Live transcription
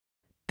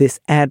This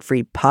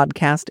ad-free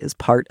podcast is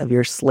part of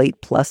your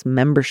Slate Plus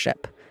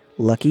membership.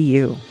 Lucky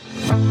you.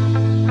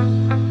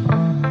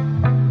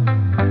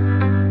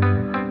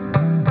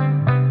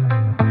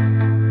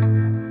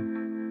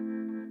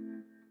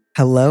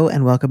 Hello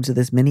and welcome to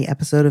this mini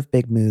episode of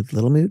Big Mood,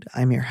 Little Mood.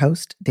 I'm your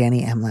host,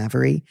 Danny M.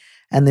 Lavery,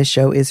 and this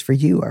show is for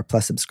you, our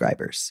Plus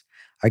subscribers.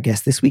 Our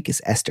guest this week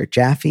is Esther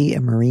Jaffe,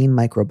 a marine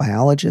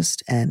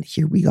microbiologist, and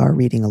here we are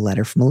reading a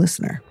letter from a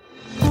listener.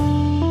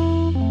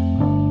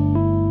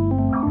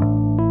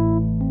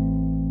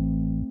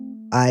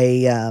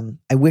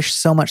 I wish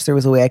so much there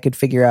was a way I could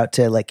figure out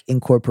to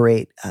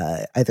incorporate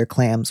either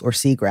clams or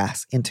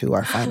seagrass into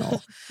our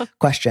final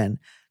question.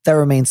 That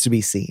remains to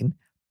be seen.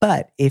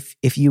 But if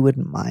you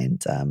wouldn't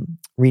mind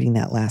reading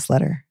that last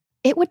letter.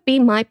 It would be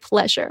my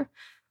pleasure.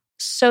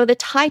 So the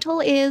title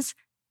is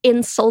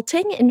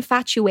Insulting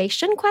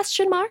Infatuation?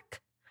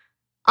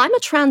 I'm a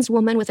trans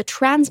woman with a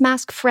trans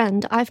masc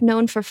friend I've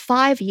known for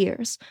 5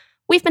 years.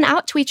 We've been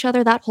out to each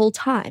other that whole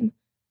time.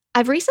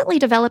 I've recently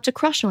developed a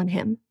crush on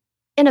him.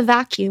 In a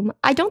vacuum,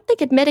 I don't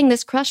think admitting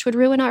this crush would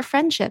ruin our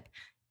friendship,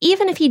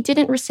 even if he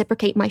didn't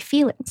reciprocate my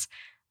feelings.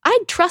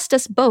 I'd trust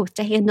us both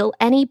to handle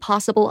any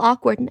possible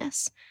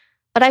awkwardness.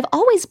 But I've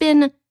always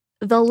been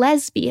the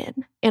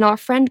lesbian in our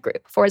friend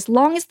group for as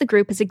long as the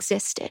group has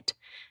existed.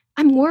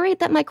 I'm worried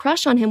that my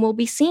crush on him will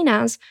be seen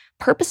as,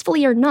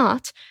 purposefully or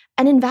not,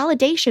 an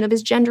invalidation of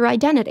his gender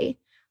identity.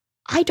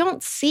 I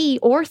don't see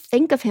or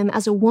think of him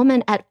as a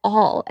woman at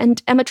all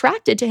and am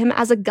attracted to him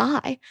as a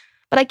guy.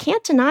 But I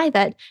can't deny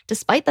that,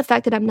 despite the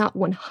fact that I'm not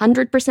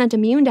 100%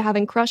 immune to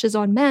having crushes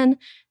on men,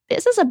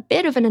 this is a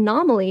bit of an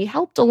anomaly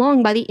helped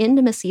along by the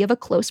intimacy of a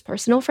close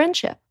personal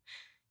friendship.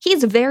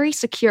 He's very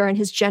secure in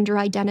his gender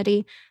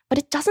identity, but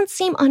it doesn't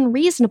seem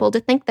unreasonable to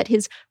think that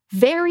his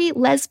very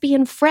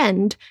lesbian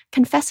friend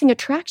confessing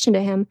attraction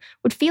to him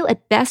would feel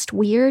at best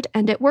weird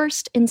and at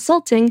worst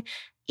insulting,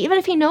 even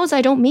if he knows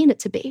I don't mean it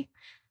to be.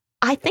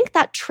 I think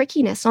that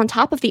trickiness on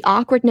top of the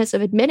awkwardness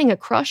of admitting a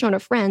crush on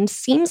a friend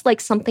seems like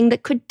something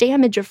that could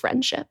damage a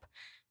friendship.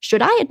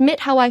 Should I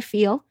admit how I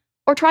feel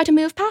or try to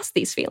move past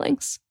these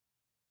feelings?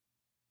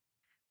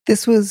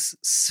 This was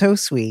so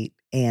sweet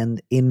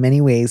and in many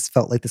ways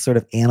felt like the sort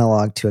of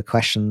analog to a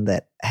question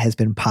that has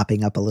been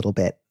popping up a little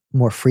bit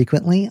more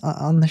frequently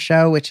on the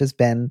show, which has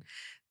been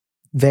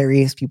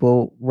various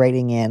people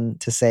writing in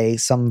to say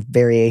some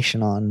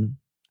variation on,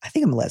 I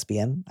think I'm a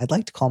lesbian. I'd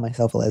like to call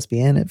myself a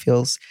lesbian. It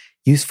feels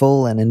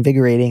useful and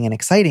invigorating and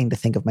exciting to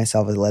think of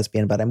myself as a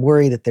lesbian, but I'm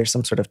worried that there's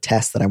some sort of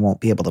test that I won't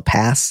be able to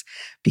pass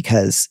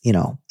because,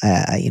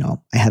 I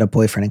had a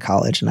boyfriend in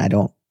college and I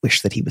don't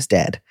wish that he was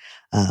dead.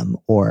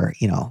 Or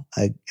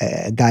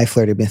a guy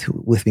flirted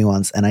with me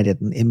once and I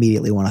didn't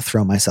immediately want to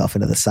throw myself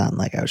into the sun.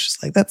 Like I was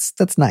just like,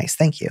 that's nice.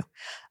 Thank you.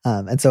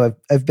 And so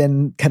I've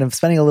been kind of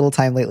spending a little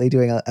time lately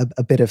doing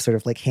a bit of sort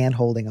of like hand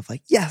holding of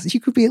like, yes, you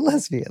could be a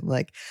lesbian.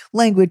 Like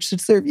language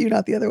should serve you,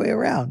 not the other way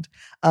around.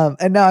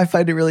 And now I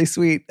find it really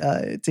sweet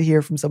to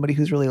hear from somebody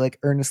who's really like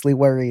earnestly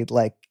worried,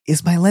 like,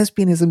 is my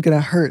lesbianism going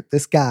to hurt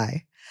this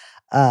guy?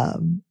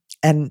 And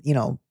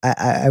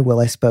I will,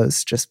 I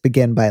suppose, just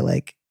begin by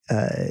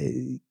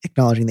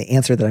acknowledging the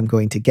answer that I'm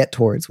going to get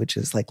towards, which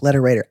is like,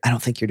 letter writer, I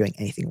don't think you're doing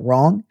anything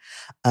wrong.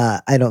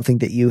 I don't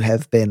think that you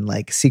have been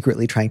like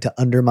secretly trying to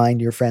undermine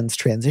your friend's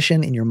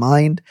transition in your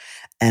mind.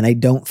 And I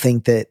don't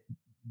think that,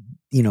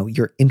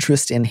 your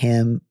interest in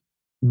him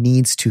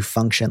needs to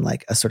function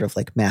like a sort of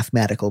like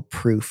mathematical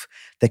proof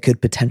that could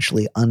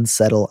potentially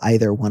unsettle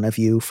either one of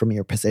you from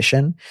your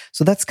position.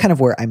 So that's kind of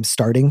where I'm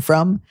starting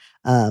from.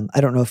 I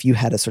don't know if you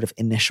had a sort of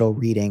initial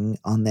reading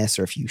on this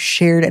or if you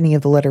shared any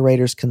of the letter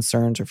writer's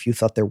concerns or if you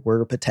thought there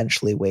were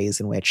potentially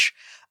ways in which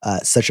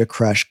such a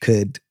crush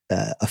could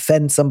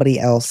offend somebody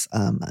else.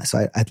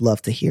 So I'd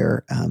love to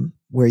hear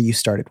where you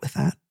started with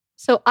that.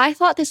 So I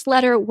thought this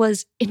letter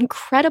was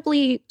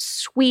incredibly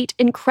sweet,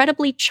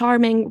 incredibly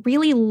charming,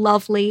 really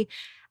lovely.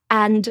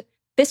 And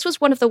this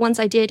was one of the ones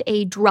I did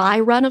a dry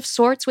run of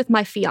sorts with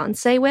my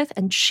fiance with.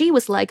 And she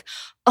was like,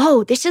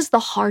 oh, this is the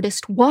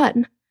hardest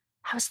one.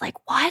 I was like,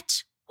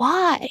 what?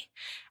 Why?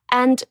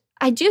 And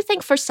I do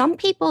think for some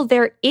people,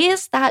 there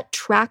is that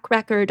track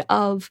record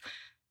of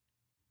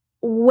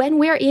when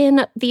we're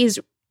in these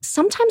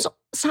sometimes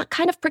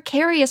kind of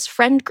precarious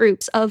friend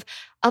groups of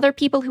other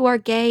people who are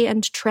gay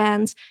and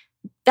trans,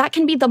 that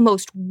can be the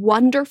most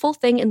wonderful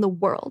thing in the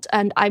world.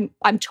 And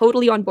I'm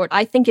totally on board.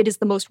 I think it is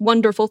the most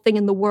wonderful thing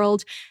in the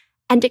world.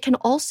 And it can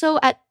also,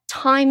 at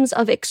times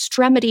of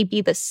extremity,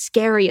 be the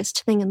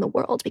scariest thing in the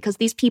world because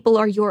these people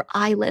are your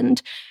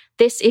island.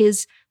 This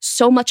is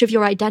so much of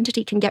your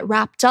identity can get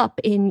wrapped up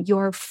in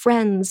your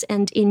friends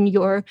and in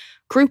your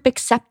group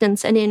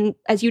acceptance and in,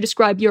 as you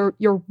describe, your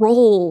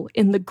role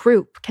in the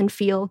group can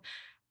feel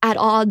at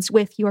odds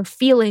with your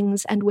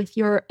feelings and with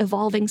your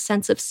evolving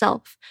sense of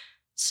self.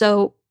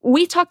 So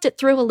we talked it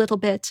through a little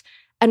bit,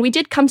 and we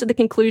did come to the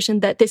conclusion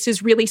that this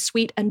is really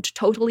sweet and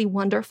totally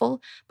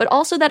wonderful, but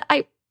also that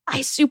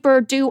I super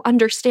do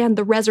understand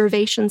the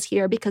reservations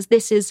here because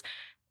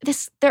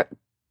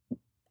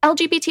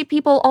LGBT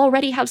people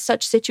already have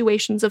such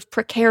situations of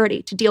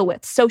precarity to deal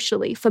with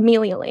socially,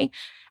 familially.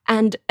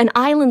 And an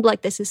island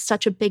like this is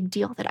such a big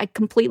deal that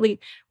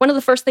one of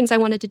the first things I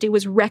wanted to do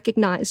was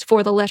recognize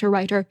for the letter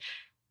writer,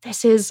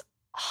 this is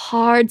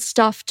hard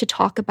stuff to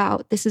talk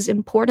about. This is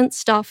important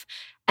stuff.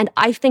 And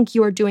I think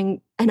you're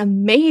doing an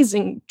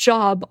amazing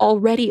job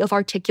already of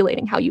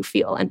articulating how you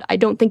feel. And I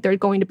don't think there are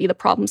going to be the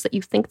problems that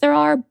you think there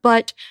are,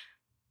 but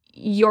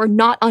you're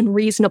not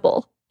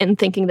unreasonable in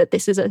thinking that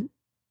this is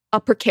a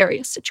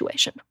precarious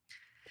situation.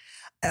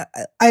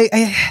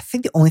 I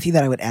think the only thing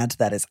that I would add to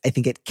that is I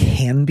think it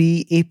can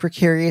be a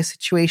precarious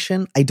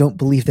situation. I don't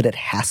believe that it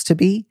has to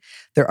be.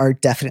 There are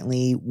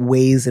definitely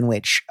ways in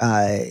which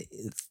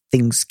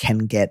things can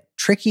get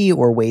tricky,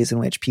 or ways in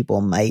which people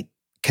might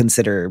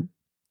consider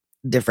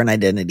different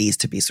identities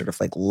to be sort of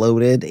like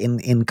loaded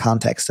in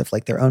context of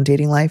like their own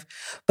dating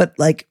life. But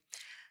like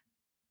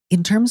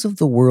in terms of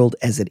the world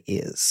as it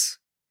is,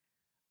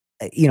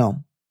 you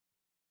know,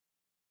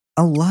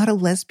 a lot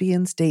of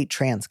lesbians date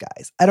trans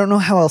guys. I don't know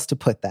how else to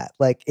put that.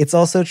 Like, it's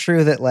also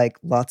true that like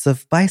lots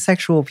of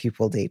bisexual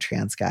people date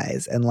trans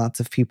guys, and lots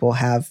of people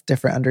have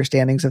different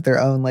understandings of their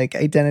own like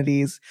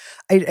identities.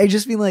 I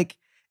just mean like,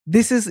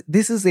 this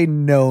is a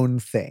known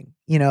thing,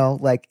 you know,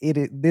 like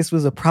this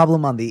was a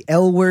problem on the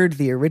L Word,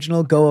 the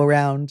original go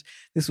around.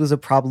 This was a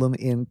problem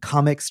in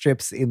comic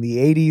strips in the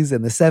 80s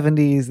and the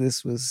 70s.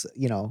 This was,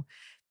 you know,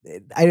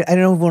 I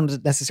don't want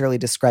to necessarily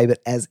describe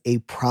it as a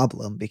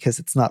problem, because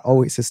it's not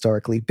always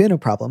historically been a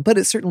problem, but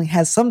it certainly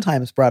has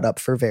sometimes brought up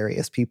for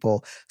various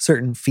people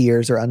certain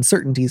fears or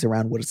uncertainties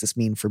around, what does this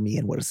mean for me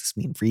and what does this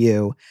mean for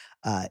you?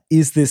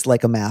 Is this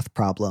like a math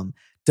problem?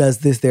 Does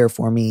this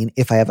therefore mean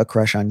if I have a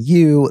crush on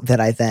you that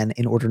I then,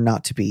 in order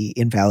not to be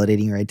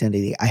invalidating your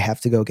identity, I have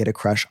to go get a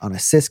crush on a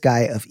cis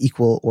guy of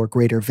equal or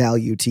greater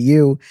value to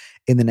you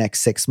in the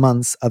next 6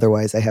 months?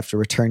 Otherwise, I have to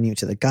return you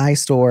to the guy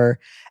store.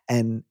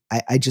 And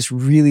I just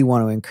really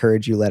want to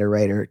encourage you, letter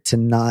writer, to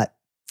not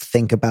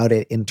think about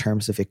it in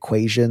terms of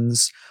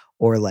equations,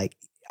 or like,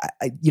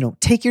 you know,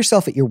 take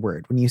yourself at your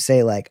word. When you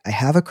say like, I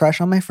have a crush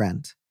on my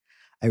friend,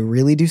 I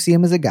really do see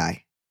him as a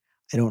guy.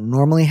 I don't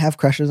normally have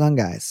crushes on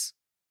guys.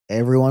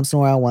 Every once in a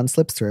while, one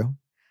slips through.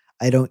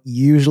 I don't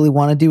usually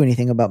want to do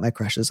anything about my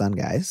crushes on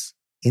guys.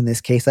 In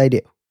this case, I do.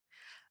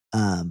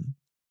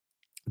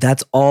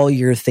 That's all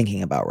you're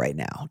thinking about right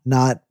now,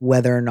 not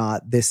whether or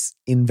not this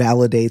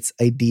invalidates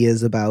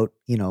ideas about,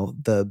 you know,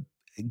 the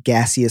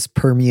gaseous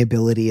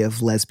permeability of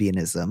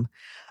lesbianism,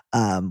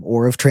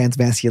 or of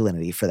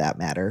transmasculinity for that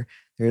matter.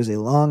 There's a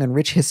long and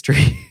rich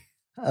history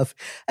of,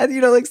 and you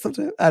know, like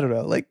sometimes, I don't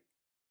know, like,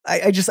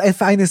 I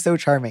find this so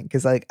charming,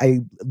 because like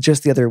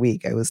just the other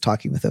week I was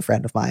talking with a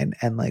friend of mine,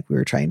 and like we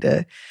were trying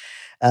to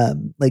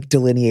like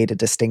delineate a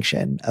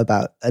distinction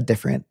about a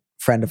different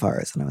friend of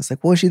ours, and I was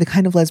like, well, is she the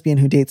kind of lesbian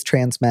who dates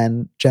trans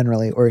men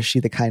generally, or is she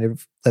the kind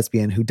of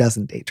lesbian who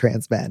doesn't date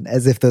trans men?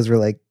 As if those were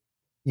like,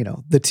 you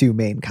know, the two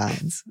main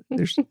kinds.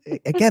 There's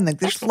again, like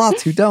there's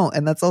lots who don't,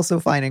 and that's also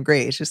fine and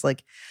great. It's just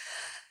like,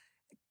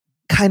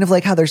 kind of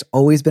like how there's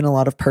always been a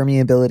lot of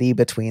permeability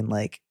between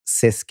like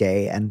cis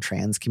gay and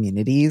trans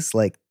communities.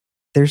 Like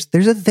there's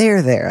a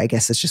there, I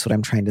guess it's just what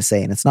I'm trying to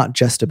say. And it's not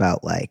just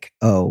about like,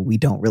 oh, we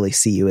don't really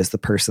see you as the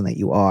person that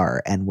you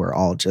are, and we're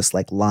all just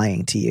like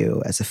lying to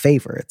you as a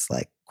favor. It's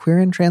like queer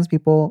and trans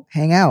people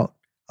hang out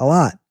a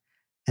lot,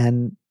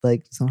 and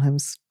like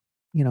sometimes,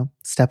 you know,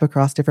 step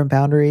across different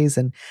boundaries.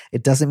 And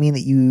it doesn't mean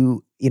that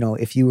you know,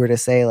 if you were to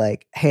say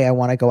like, hey, I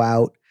want to go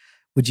out,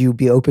 would you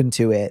be open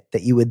to it,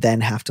 that you would then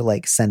have to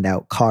like send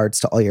out cards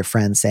to all your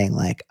friends saying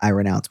like, I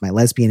renounce my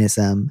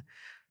lesbianism?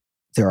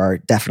 There are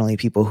definitely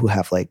people who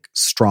have like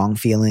strong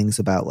feelings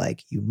about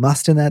like, you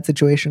must in that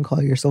situation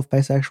call yourself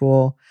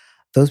bisexual.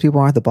 Those people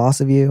aren't the boss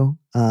of you.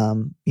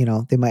 You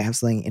know, they might have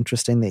something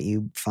interesting that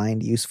you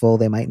find useful.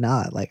 They might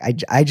not. Like,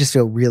 I just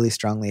feel really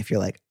strongly, if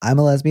you're like, I'm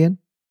a lesbian,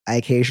 I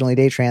occasionally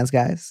date trans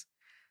guys,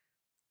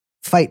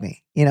 fight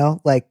me, you know,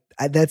 like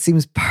that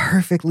seems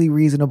perfectly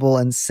reasonable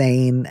and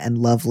sane and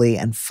lovely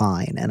and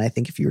fine. And I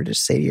think if you were to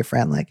say to your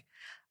friend, like,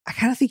 I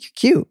kind of think you're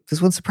cute,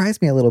 this one surprised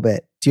me a little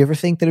bit, do you ever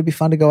think that it'd be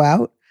fun to go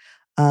out?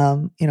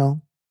 You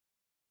know,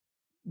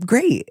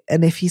 great.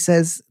 And if he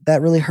says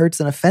that really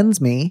hurts and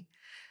offends me,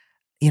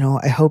 you know,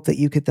 I hope that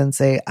you could then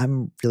say,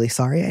 I'm really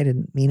sorry, I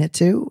didn't mean it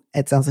to.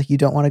 It sounds like you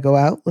don't want to go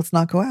out. Let's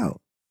not go out.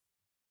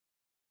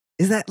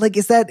 Is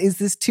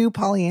this too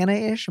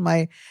Pollyanna-ish? Am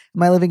I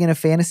living in a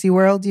fantasy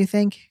world, do you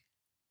think?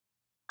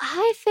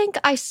 I think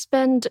I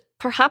spend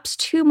perhaps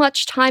too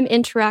much time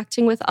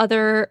interacting with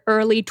other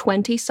early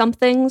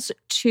 20-somethings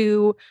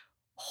to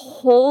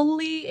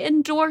wholly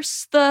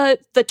endorse the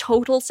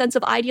total sense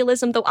of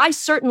idealism, though I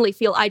certainly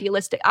feel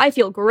idealistic. I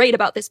feel great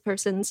about this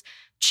person's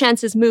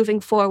chances moving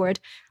forward.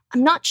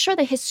 I'm not sure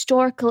the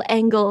historical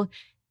angle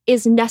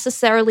is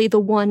necessarily the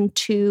one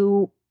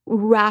to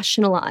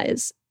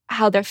rationalize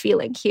how they're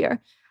feeling here.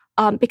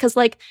 Because,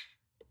 like,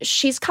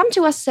 she's come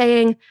to us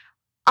saying,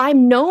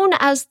 I'm known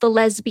as the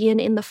lesbian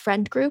in the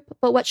friend group,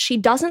 but what she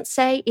doesn't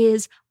say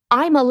is,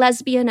 I'm a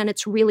lesbian and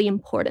it's really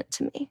important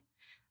to me.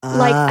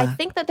 Like, I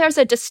think that there's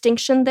a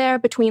distinction there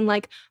between,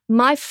 like,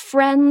 my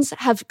friends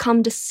have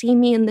come to see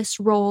me in this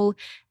role,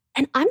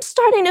 And I'm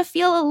starting to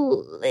feel a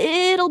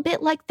little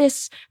bit like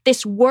this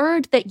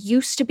word that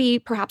used to be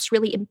perhaps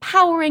really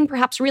empowering,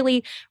 perhaps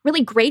really,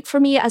 really great for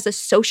me as a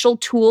social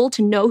tool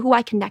to know who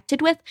I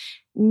connected with.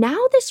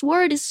 Now this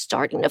word is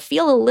starting to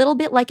feel a little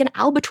bit like an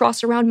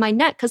albatross around my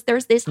neck because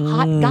there's this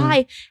hot Mm,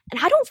 guy,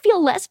 and I don't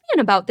feel lesbian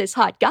about this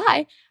hot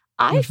guy.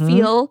 I mm-hmm.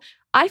 feel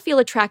I feel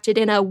attracted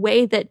in a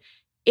way that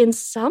in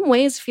some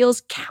ways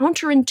feels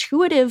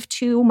counterintuitive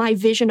to my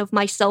vision of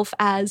myself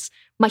as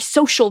my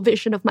social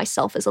vision of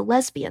myself as a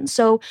lesbian.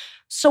 So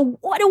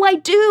what do I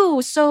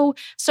do? So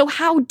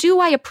how do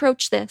I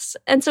approach this?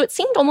 And so it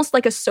seemed almost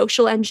like a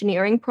social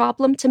engineering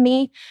problem to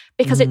me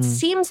because it Mm,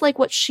 seems like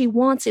what she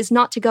wants is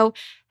not to go,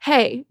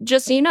 "Hey,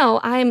 just so you know,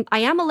 I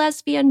am a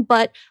lesbian,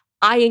 but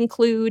I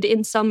include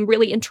in some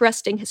really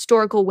interesting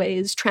historical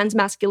ways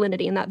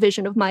transmasculinity in that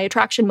vision of my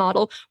attraction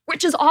model,"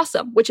 which is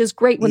awesome, which is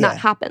great when that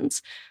yeah.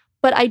 happens.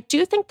 But I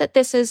do think that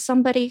this is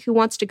somebody who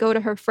wants to go to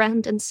her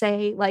friend and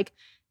say, like,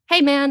 "Hey,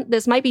 man,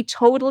 this might be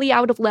totally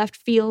out of left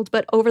field,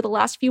 but over the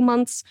last few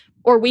months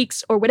or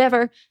weeks or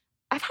whatever,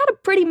 I've had a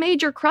pretty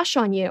major crush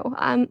on you.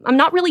 I'm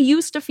not really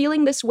used to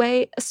feeling this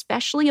way,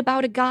 especially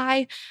about a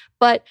guy,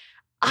 but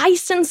I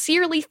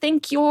sincerely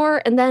think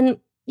you're," and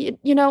then,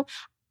 you know,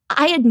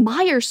 "I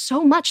admire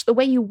so much the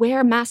way you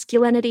wear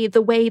masculinity,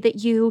 the way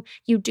that you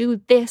do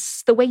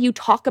this, the way you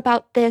talk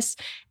about this.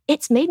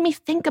 It's made me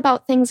think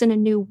about things in a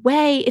new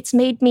way. It's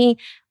made me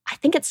I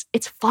think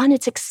it's fun,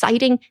 it's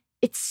exciting,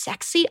 it's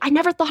sexy. I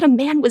never thought a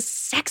man was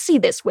sexy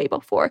this way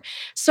before.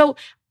 So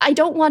I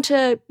don't want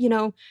to,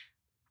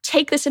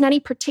 take this in any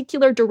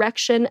particular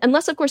direction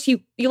unless of course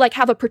you like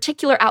have a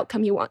particular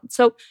outcome you want.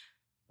 So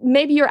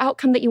maybe your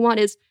outcome that you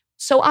want is,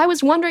 so I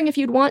was wondering if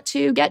you'd want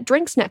to get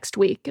drinks next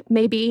week,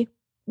 maybe,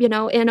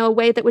 in a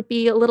way that would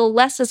be a little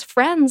less as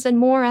friends and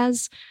more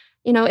as,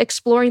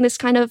 exploring this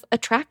kind of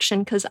attraction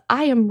because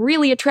I am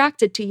really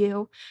attracted to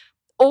you.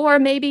 Or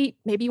maybe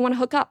you want to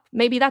hook up.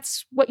 Maybe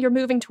that's what you're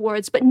moving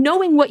towards. But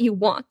knowing what you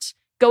want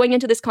going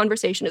into this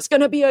conversation is going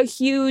to be a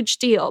huge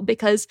deal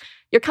because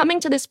you're coming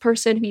to this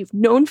person who you've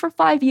known for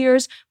 5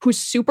 years, who's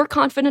super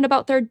confident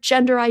about their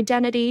gender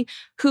identity,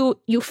 who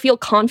you feel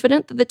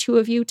confident that the two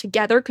of you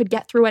together could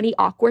get through any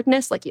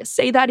awkwardness. Like you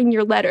say that in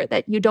your letter,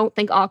 that you don't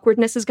think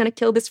awkwardness is going to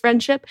kill this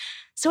friendship.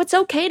 So it's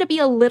okay to be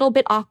a little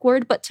bit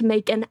awkward, but to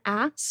make an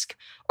ask,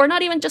 or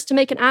not even just to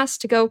make an ask,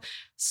 to go,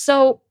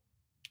 so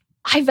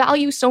I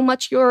value so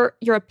much your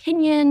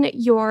opinion,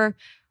 your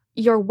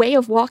way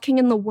of walking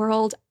in the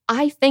world.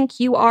 I think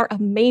you are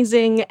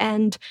amazing.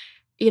 And,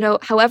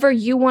 however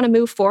you want to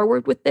move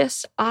forward with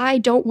this, I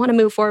don't want to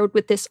move forward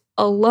with this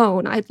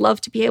alone. I'd love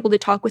to be able to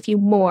talk with you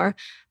more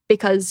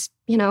because,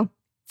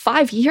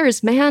 5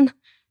 years, man,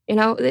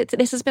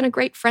 this has been a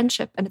great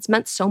friendship and it's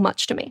meant so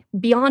much to me.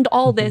 Beyond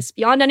all Mhm. this,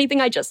 beyond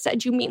anything I just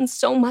said, you mean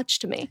so much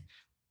to me.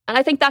 And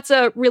I think that's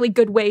a really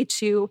good way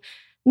to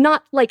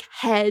not like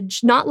hedge,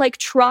 not like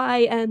try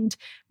and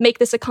make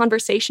this a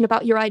conversation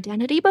about your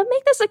identity, but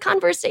make this a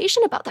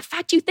conversation about the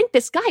fact you think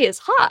this guy is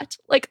hot.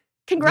 Like,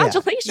 Yeah.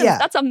 congratulations, Yeah.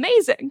 that's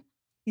amazing.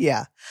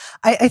 Yeah.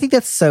 I think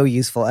that's so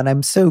useful. And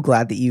I'm so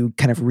glad that you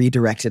kind of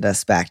redirected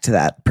us back to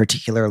that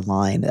particular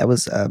line. That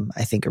was,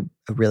 I think, a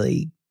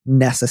really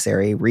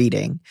necessary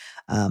reading.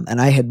 And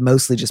I had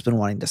mostly just been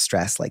wanting to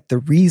stress like the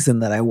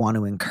reason that I want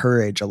to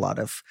encourage a lot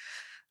of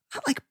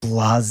not like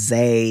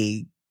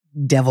blasé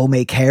devil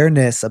may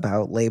care-ness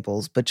about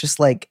labels, but just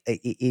like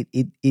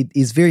it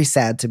is very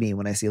sad to me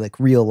when I see like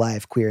real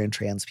life queer and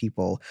trans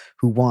people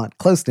who want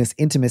closeness,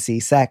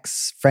 intimacy,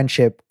 sex,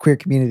 friendship, queer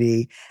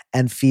community,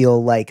 and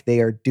feel like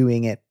they are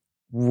doing it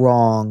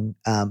wrong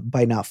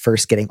by not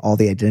first getting all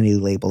the identity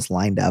labels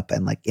lined up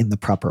and like in the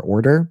proper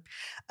order.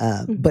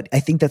 But I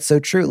think that's so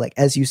true. Like,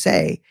 as you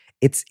say,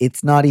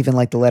 it's not even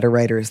like the letter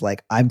writer is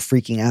like, I'm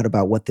freaking out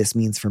about what this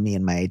means for me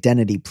and my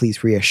identity.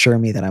 Please reassure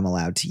me that I'm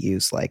allowed to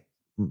use like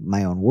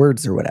my own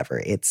words or whatever.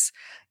 It's,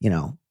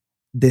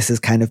 this has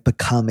kind of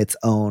become its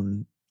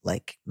own,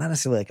 like, not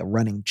necessarily like a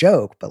running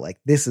joke, but like,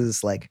 this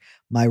is like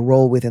my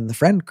role within the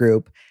friend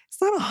group.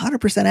 It's not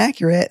 100%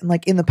 accurate. And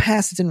like in the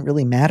past, it didn't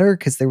really matter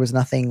because there was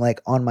nothing like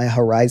on my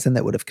horizon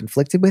that would have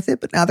conflicted with it,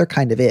 but now there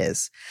kind of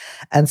is.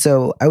 And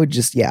so I would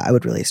just, I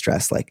would really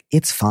stress like,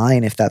 it's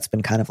fine if that's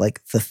been kind of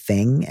like the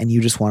thing and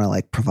you just want to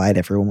like provide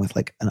everyone with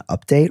like an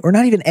update, or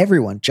not even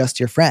everyone, just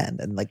your friend,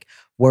 and like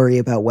worry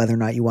about whether or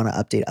not you want to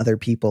update other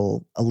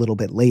people a little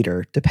bit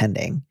later,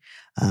 depending.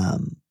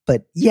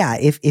 But yeah,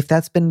 if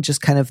that's been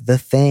just kind of the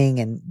thing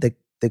and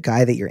the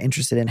guy that you're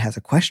interested in has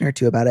a question or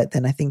two about it,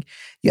 then I think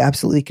you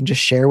absolutely can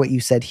just share what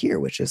you said here,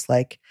 which is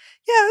like,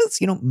 yeah,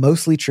 it's,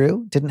 mostly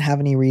true. Didn't have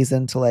any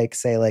reason to like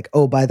say like,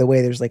 oh, by the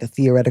way, there's like a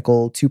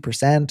theoretical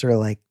 2% or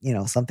like,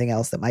 something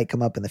else that might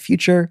come up in the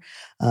future.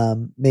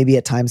 Maybe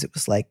at times it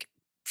was like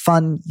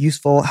fun,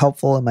 useful,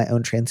 helpful in my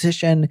own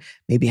transition.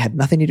 Maybe it had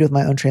nothing to do with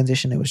my own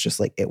transition. It was just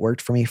like, it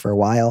worked for me for a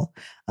while.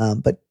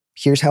 But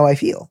here's how I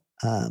feel.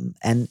 And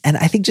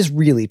I think just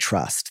really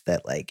trust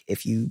that like,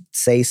 if you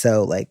say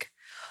so, like,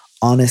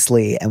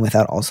 honestly, and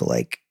without also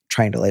like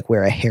trying to like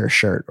wear a hair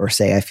shirt or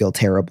say, I feel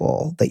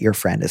terrible, that your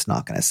friend is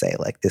not going to say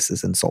like, this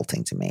is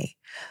insulting to me.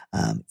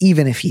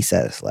 Even if he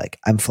says like,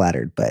 I'm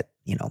flattered, but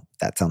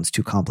that sounds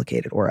too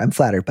complicated, or I'm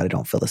flattered, but I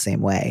don't feel the same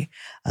way.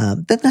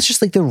 Then that's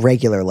just like the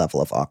regular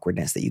level of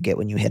awkwardness that you get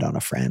when you hit on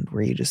a friend,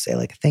 where you just say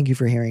like, thank you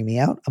for hearing me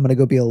out. I'm going to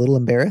go be a little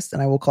embarrassed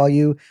and I will call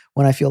you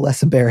when I feel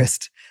less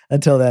embarrassed.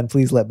 Until then,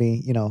 please let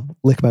me,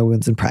 lick my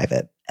wounds in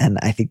private. And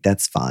I think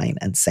that's fine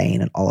and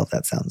sane. And all of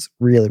that sounds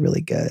really,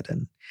 really good.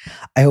 And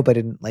I hope I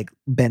didn't like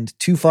bend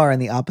too far in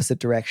the opposite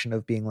direction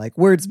of being like,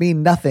 words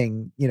mean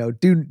nothing,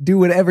 do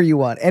whatever you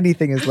want.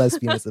 Anything is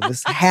lesbianism.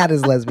 This hat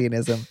is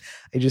lesbianism.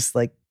 I just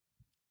like,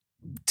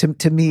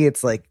 to me,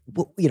 it's like,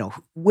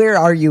 where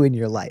are you in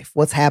your life?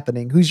 What's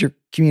happening? Who's your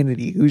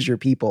community? Who's your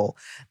people?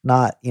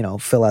 Not,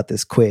 fill out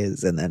this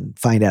quiz and then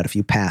find out if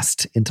you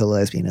passed into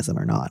lesbianism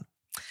or not.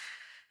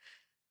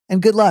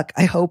 And good luck.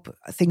 I hope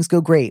things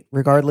go great,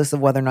 regardless of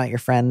whether or not your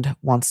friend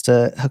wants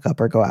to hook up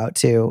or go out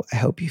too. I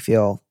hope you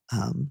feel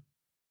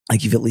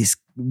like you've at least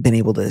been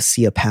able to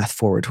see a path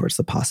forward towards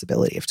the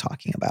possibility of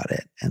talking about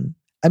it. And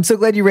I'm so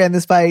glad you ran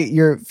this by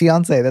your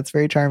fiance. That's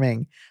very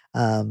charming.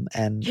 And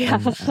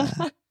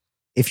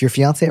if your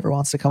fiance ever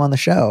wants to come on the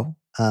show,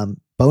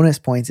 bonus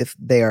points if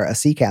they are a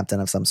sea captain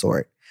of some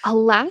sort.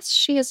 Alas,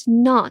 she is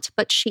not,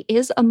 but she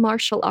is a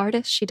martial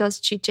artist. She does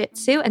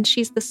jujitsu, and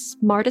she's the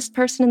smartest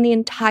person in the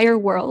entire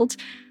world.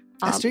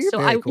 Esther, you're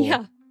very cool.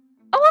 Yeah.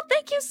 Oh, well,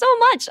 thank you so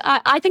much.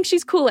 I think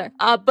she's cooler,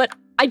 but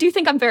I do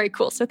think I'm very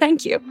cool, so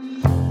thank you.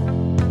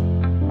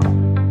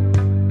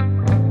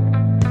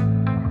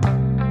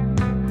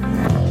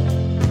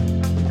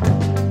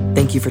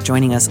 Thank you for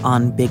joining us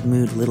on Big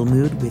Mood, Little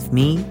Mood with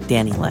me,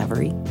 Danny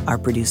Lavery. Our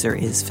producer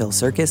is Phil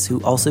Circus,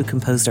 who also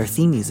composed our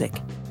theme music.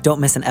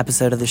 Don't miss an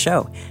episode of the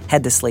show.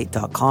 Head to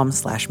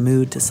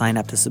slate.com/mood to sign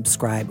up to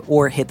subscribe,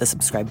 or hit the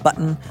subscribe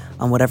button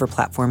on whatever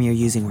platform you're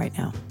using right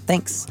now.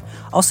 Thanks.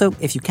 Also,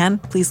 if you can,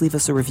 please leave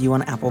us a review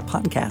on Apple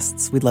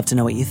Podcasts. We'd love to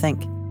know what you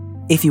think.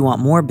 If you want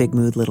more Big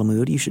Mood, Little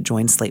Mood, you should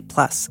join Slate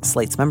Plus,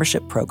 Slate's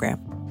membership program.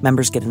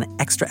 Members get an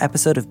extra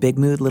episode of Big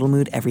Mood, Little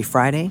Mood every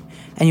Friday,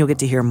 and you'll get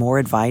to hear more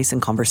advice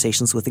and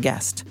conversations with a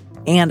guest.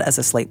 And as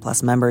a Slate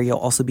Plus member, you'll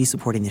also be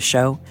supporting the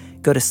show.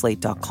 Go to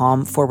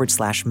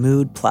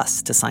slate.com/mood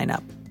plus to sign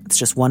up. It's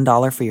just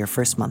 $1 for your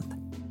first month.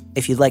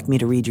 If you'd like me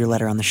to read your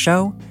letter on the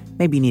show,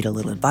 maybe you need a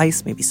little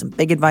advice, maybe some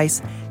big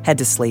advice, head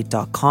to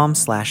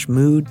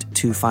slate.com/mood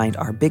to find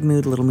our Big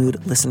Mood, Little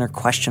Mood listener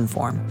question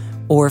form,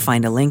 or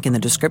find a link in the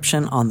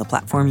description on the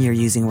platform you're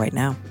using right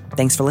now.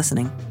 Thanks for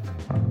listening.